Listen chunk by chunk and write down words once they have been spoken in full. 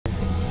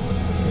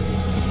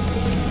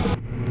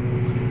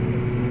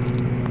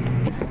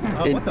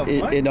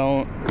It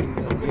don't.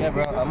 Yeah,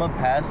 bro, I'm gonna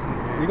pass.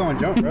 You're gonna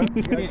jump, bro.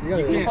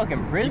 You're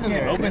fucking prison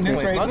there. Open this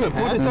right here.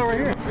 Put this over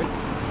here.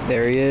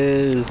 There he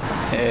is.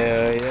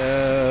 Hell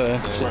yeah.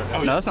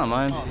 No, that's not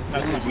mine.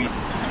 That's not me.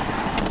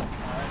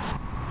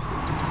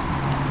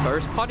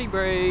 First potty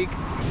break.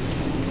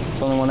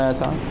 It's only one at a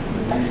time.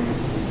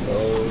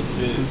 Oh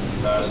shit.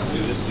 Let's do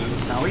this too.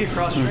 Now we can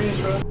cross trains,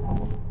 bro.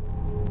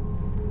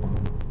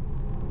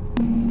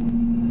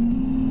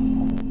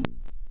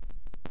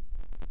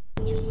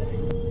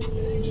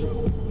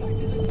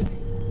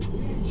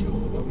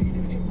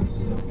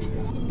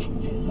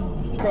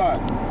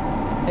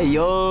 Hey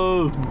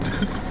yo.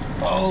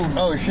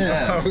 Oh shit.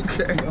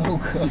 Okay. Oh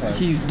god.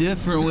 He's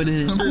different with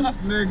it.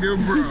 This nigga,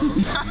 bro.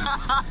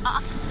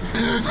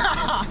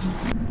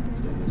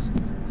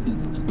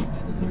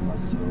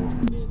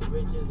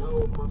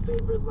 My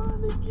favorite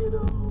line to get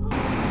on.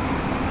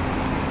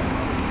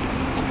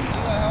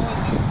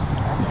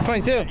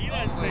 22.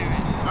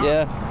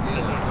 Yeah.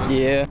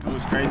 Yeah. It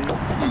was crazy.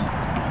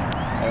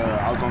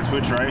 I was on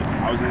Twitch, right?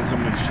 I was in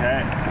some of the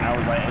chat, and I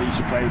was like, hey, you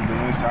should play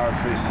Balloon Sour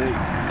Fit 6.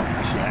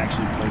 And she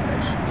actually plays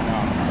that shit. No.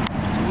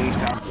 Balloon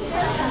Sour.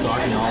 So I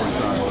can always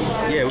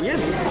drive. Yeah, we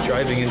have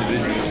driving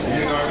individuals.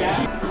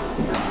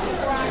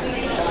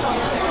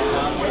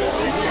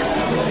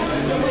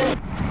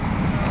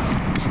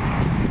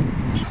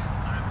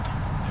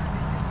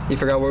 You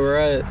forgot where we're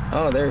at.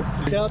 Oh, there.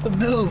 Get out the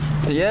booth.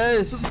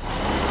 Yes.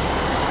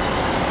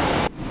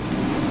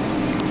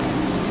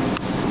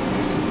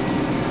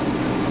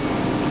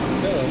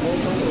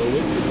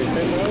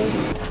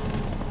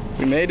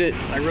 We made it.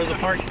 Like Rosa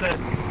Parks said.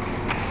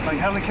 Like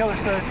Helen Keller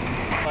said.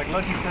 Like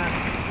Lucky said.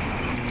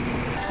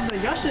 So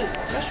y'all should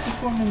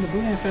perform in the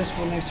Boudin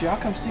Festival next year. I'll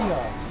come see y'all.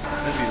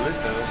 That'd be lit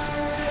though.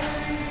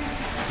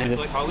 It's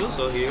like Hot Wheels,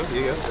 so here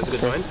you go. That's a good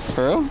find.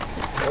 For real?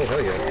 Oh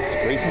hell yeah. It's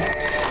great.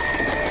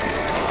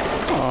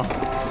 Oh.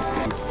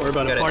 We're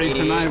about to party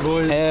tonight,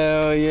 boys.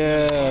 Hell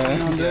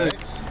yeah. On deck.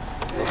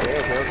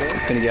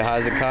 Okay. Gonna get high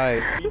as a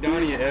kite.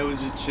 Donnie and Ed was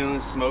just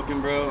chilling, smoking,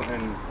 bro,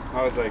 and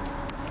I was like,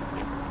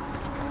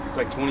 it's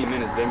like 20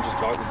 minutes, them just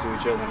talking to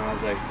each other, and I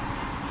was like,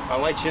 I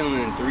like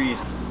chilling in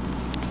threes.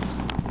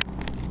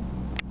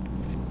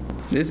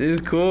 This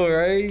is cool,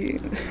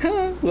 right?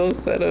 Little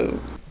setup.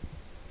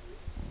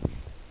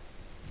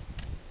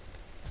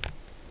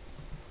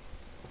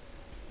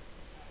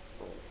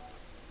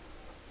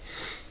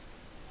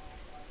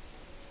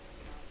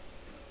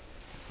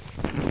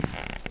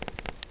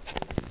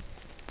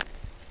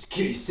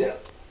 Kitty set.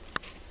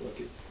 Fuck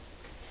it.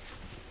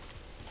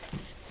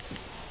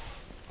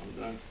 I'm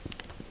done. I'm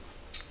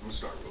gonna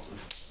start rolling.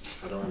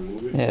 How do I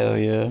move it? Hell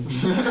yeah.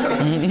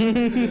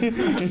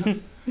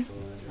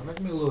 I'm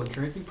making me a little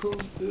drinking pool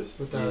This?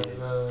 with that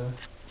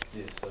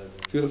Yes,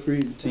 Feel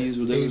free to use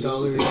whatever's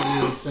over there.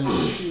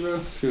 $8 bro.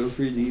 Feel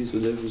free to use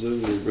whatever's over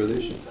there,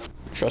 brother.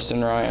 Trust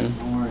in Ryan.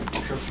 Don't worry,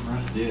 trust him,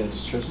 right? Yeah,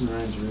 just trusting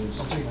Ryan's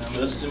wrist.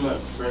 Just in my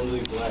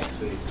friendly black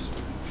face.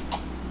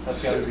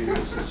 That's gotta be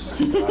racist.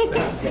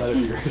 That's gotta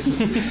be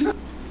racist.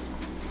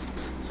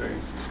 Sorry.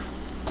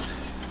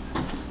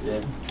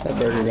 Yeah. That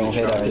burger gonna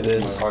hit after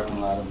this.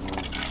 Parking lot of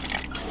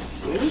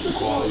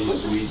quality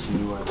sweets and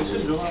new ideas.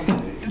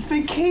 It's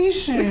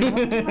vacation.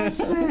 What can I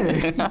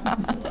say?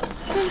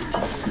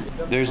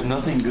 There's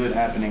nothing good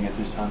happening at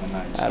this time of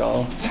night. At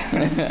all.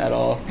 At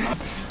all.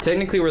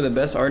 Technically, we're the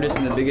best artists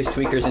and the biggest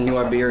tweakers in New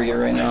Iberia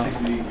right now.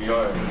 Technically, we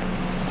are.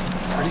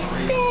 Ready?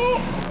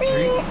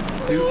 3,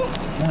 2,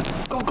 1.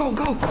 Go, go,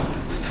 go.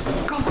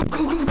 Go, go,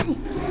 go, go, go.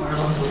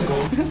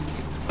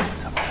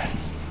 What's up,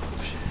 guys?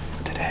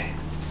 Today,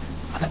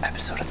 on the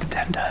episode of The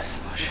Den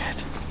Does. Oh,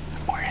 shit.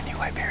 We're in New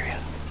Iberia.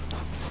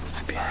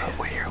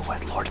 We're here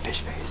with Lord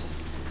Fishface.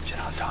 Shout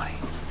out Donnie.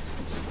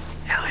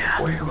 Hell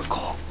yeah. We're here with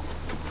Cole.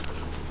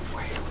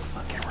 We're here with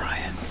fucking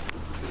Ryan.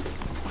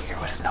 We're here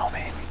with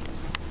Snowman.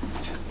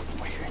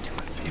 We're here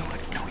with New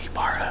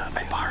Ibarra.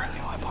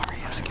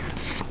 I'm scared of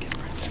this fucking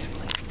friend.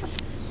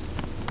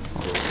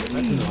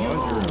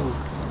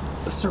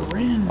 A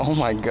syringe. Oh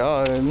my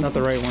god. Not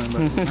the right one,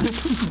 but.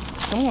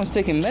 Someone's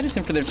taking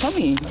medicine for their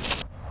tummy.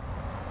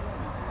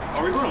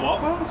 Are we going to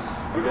Waffle House?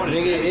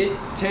 Nigga,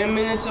 it's 10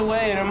 minutes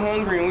away and I'm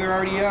hungry and we're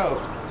already out.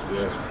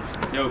 Yeah.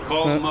 Yo,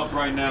 call him up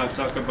right now.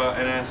 Talk about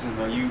and ask him.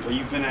 Are you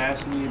finna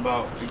ask me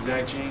about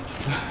exact change?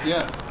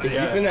 Yeah. If you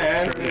finna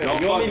ask me,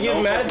 you want me to give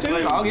him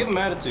attitude? I'll give him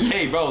attitude.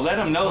 Hey, bro, let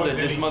him know that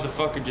this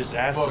motherfucker just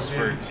asked us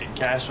for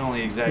cash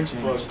only exact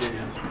change.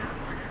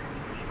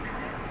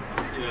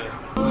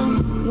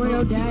 Where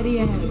your daddy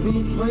at,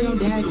 bitch? Where your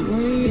daddy?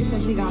 Bitch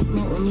said she got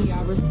smoke with me.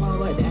 I respond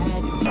with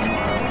daddy.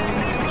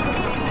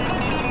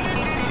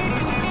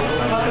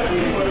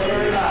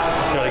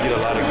 Try to get a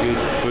lot of good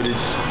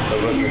footage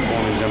of us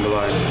performing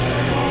Jambalaya.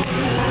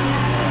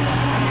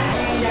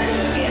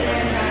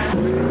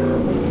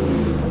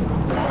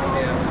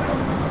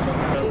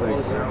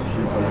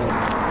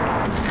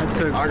 I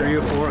took 3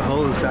 or 4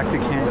 hoes back to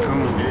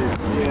Cancun.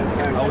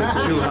 I was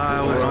too high,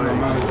 I was on the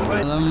moon.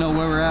 Let them know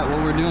where we're at, what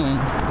we're doing.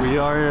 We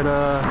are at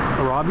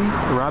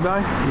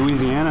Rabbi,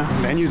 Louisiana.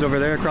 Venue's over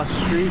there across the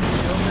street.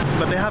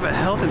 But they have a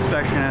health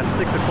inspection at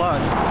 6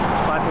 o'clock,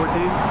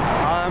 5:14.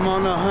 I'm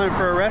on the hunt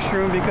for a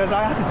restroom because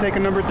I have to take a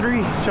number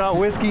 3. Shout out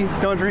whiskey.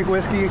 Don't drink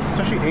whiskey,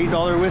 especially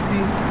 $8 whiskey.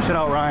 Shout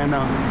out Ryan though.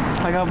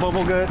 I got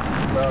bubble guts.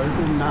 Bro, this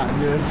is not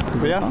good.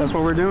 But yeah, that's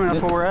what we're doing.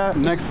 That's what we're at.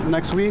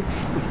 Next week,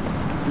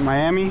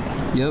 Miami.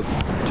 Yep.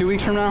 2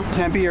 weeks from now,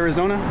 Tempe,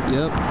 Arizona.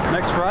 Yep.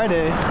 Next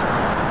Friday,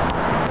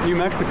 New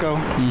Mexico.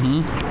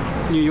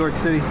 Mm-hmm. New York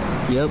City.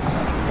 Yep.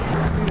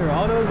 Either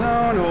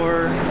AutoZone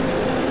or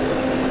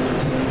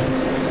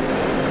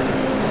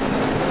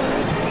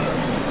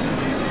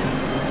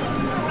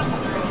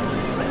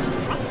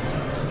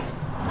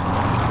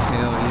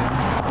hell yeah.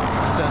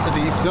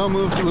 necessities. Don't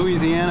move to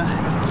Louisiana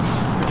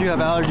if you have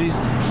allergies.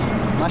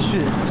 My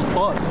shit is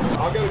fucked.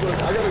 I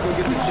gotta go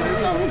get this shit.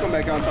 We'll come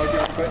back out and talk to you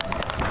real quick.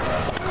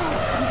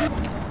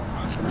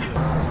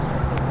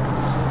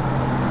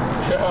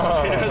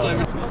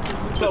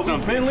 That's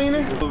some pin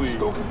leaning?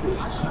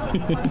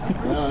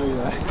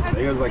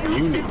 It was like a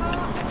unit.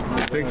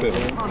 Fix it.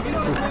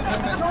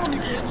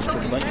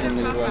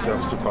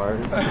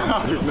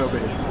 There's no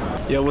base.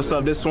 Yo, what's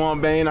up? This is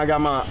Swamp Bane. I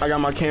got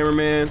my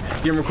cameraman.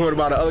 Getting recorded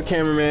by the other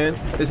cameraman.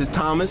 This is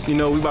Thomas. You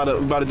know, we about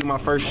to do my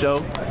first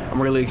show.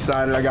 I'm really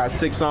excited. I got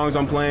 6 songs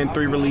I'm playing,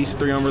 3 released,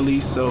 3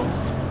 unreleased. So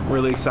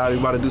really excited. We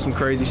about to do some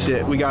crazy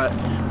shit.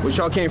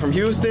 Y'all came from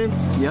Houston?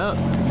 Yep.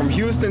 From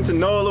Houston to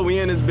NOLA, we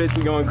in this bitch.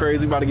 We going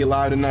crazy. We about to get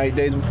live tonight,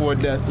 days before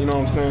death. You know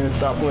what I'm saying?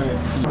 Stop playing.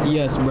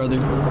 Yes, brother.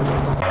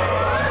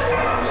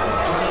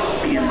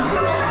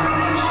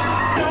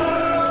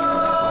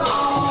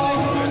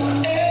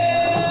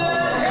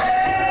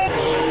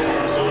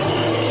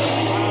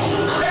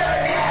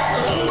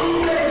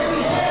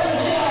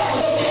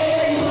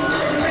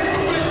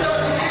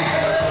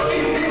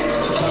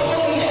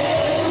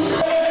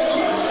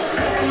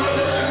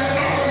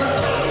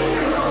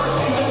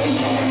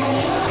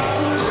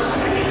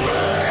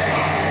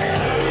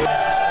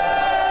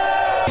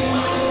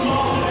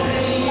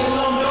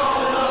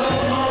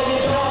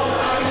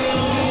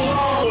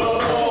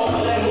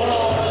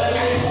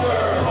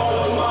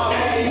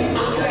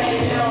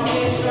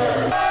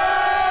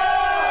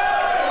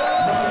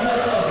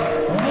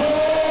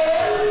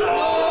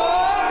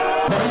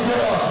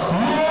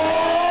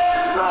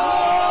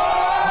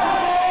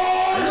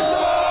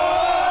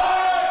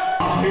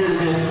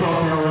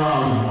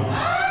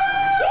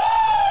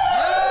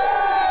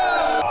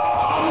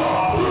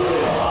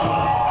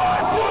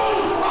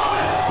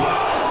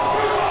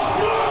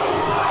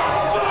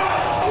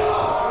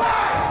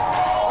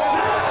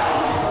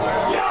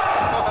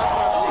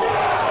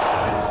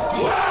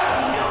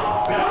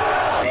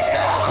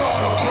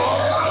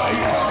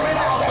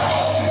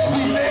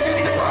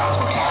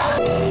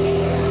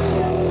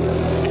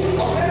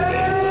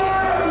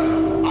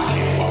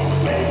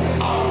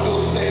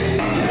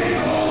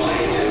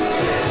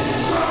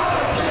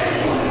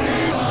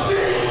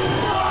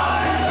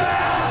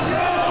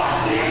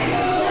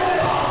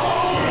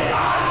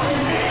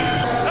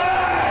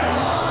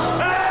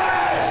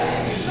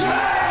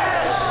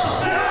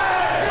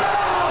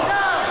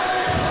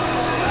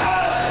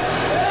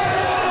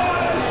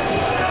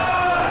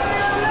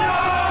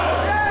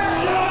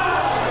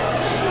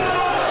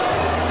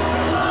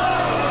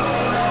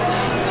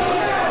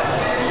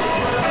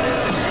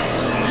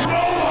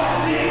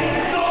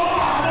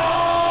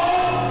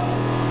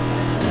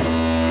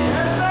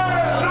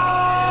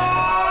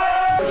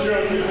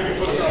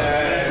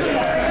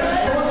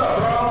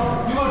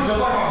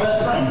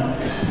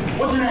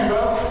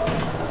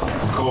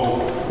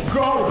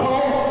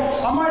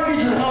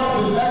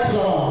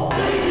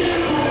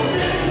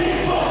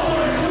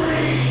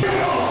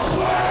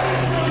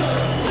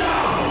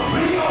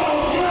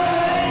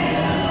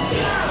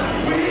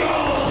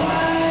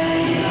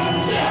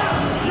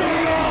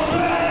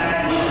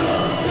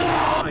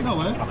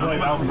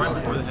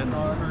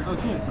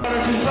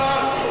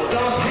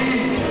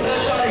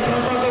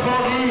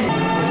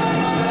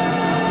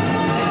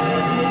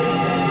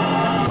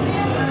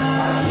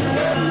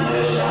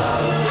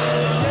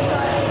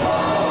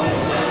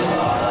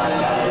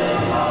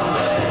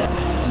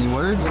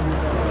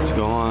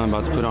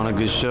 About to put on a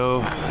good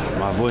show.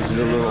 My voice is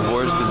a little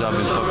hoarse because I've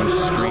been fucking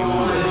screaming,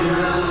 but I'm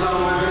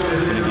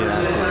gonna get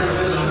out there.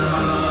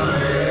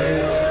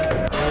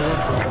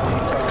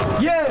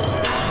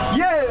 Yeah!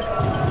 Yeah!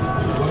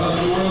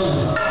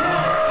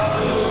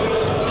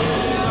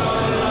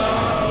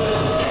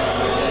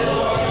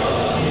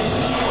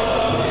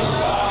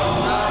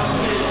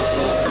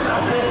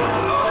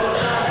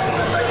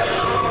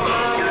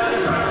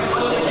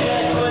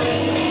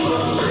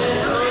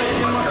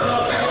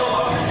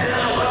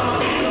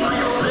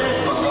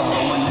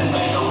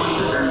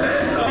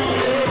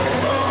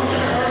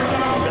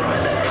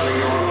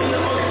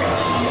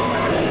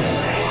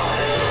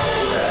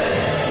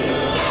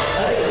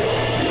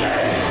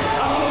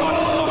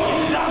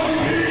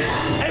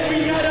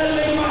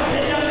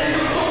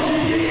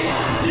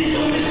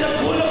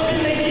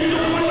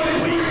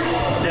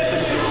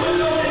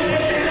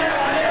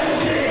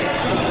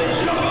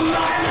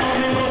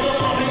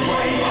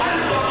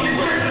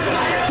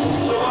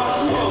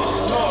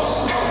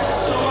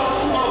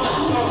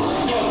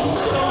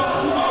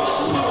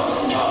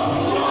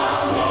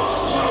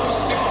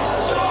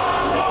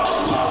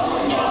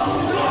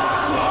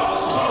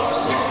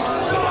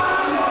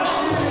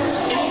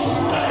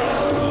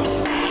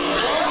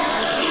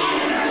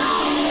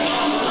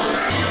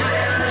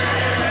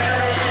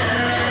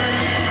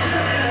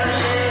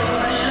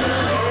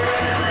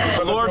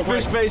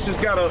 Face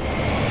just got a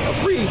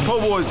free Po'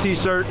 Boys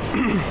t-shirt.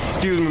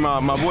 Excuse me,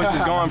 my voice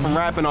is gone from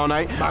rapping all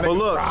night. But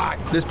look,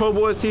 this Po'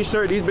 Boys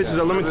t-shirt, these bitches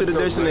are limited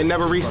edition. They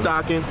never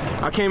restocking.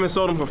 I came and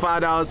sold them for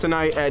 $5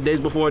 tonight at Days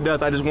Before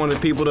Death. I just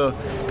wanted people to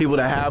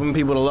have them,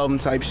 people to love them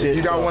type shit. If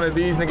you got one of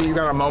these, nigga, you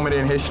got a moment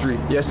in history.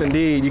 Yes,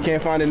 indeed. You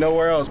can't find it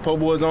nowhere else. Po'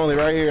 Boys only,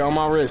 right here on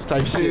my wrist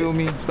type shit. Feel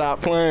me? Stop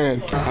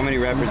playing. How many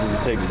rappers does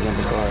it take to jump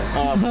a car?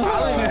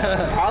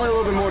 I'll a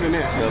little bit more than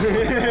this.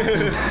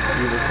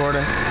 You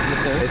recording?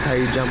 Yes, sir. That's how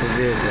you jump a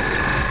vehicle.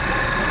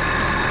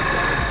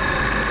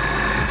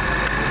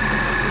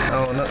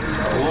 Oh, no.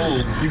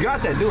 You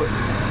got that, do it.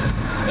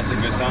 That's a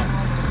good song.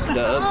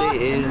 The update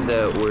is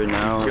that we're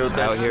now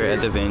out here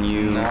at the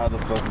venue.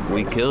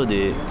 We killed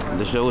it.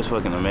 The show was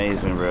fucking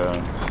amazing, bro.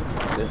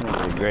 This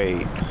niggas are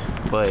great.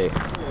 But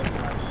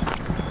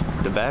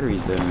the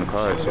battery's dead in the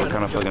car, so we're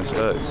kind of fucking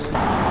stuck.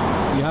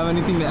 You have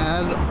anything to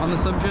add on the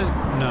subject?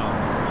 No.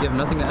 You have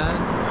nothing to add?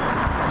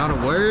 Not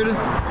a word?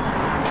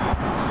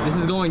 This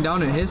is going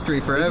down in history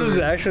forever. This is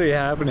actually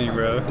happening,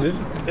 bro.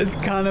 This is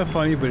kind of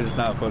funny, but it's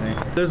not funny.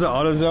 There's an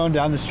AutoZone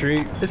down the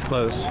street. It's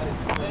closed.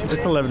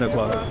 It's 11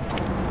 o'clock.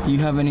 Do you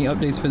have any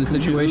updates for the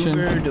situation?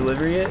 Uber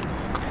delivery it?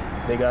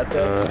 They got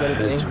that? Is that a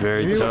thing? It's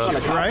very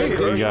tough. Right?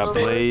 We got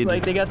played.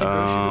 Like they got the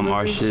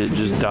Our shit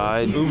just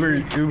died.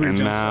 Uber And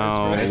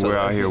now we're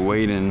out here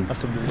waiting, That's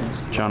some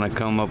business. trying to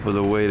come up with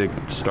a way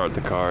to start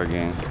the car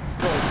again.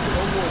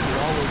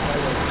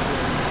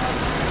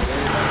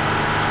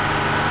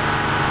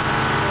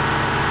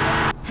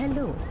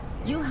 Hello,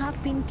 you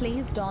have been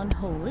placed on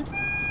hold.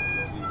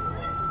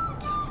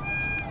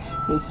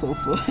 That's so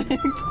fucked.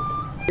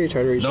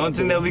 The only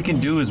thing that we can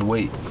do is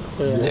wait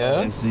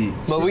Yeah? and see.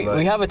 But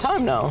we have a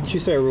time now. She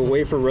said we'll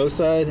wait for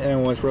roadside,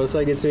 and once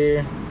roadside gets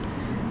here.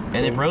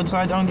 And if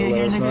roadside don't get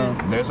here, Let us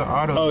nigga, know. there's an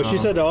auto. Oh, she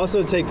said to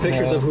also take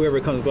pictures of whoever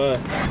comes by.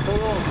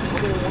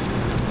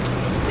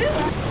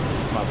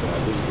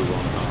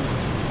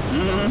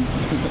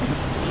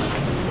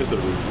 It's a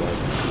reflex.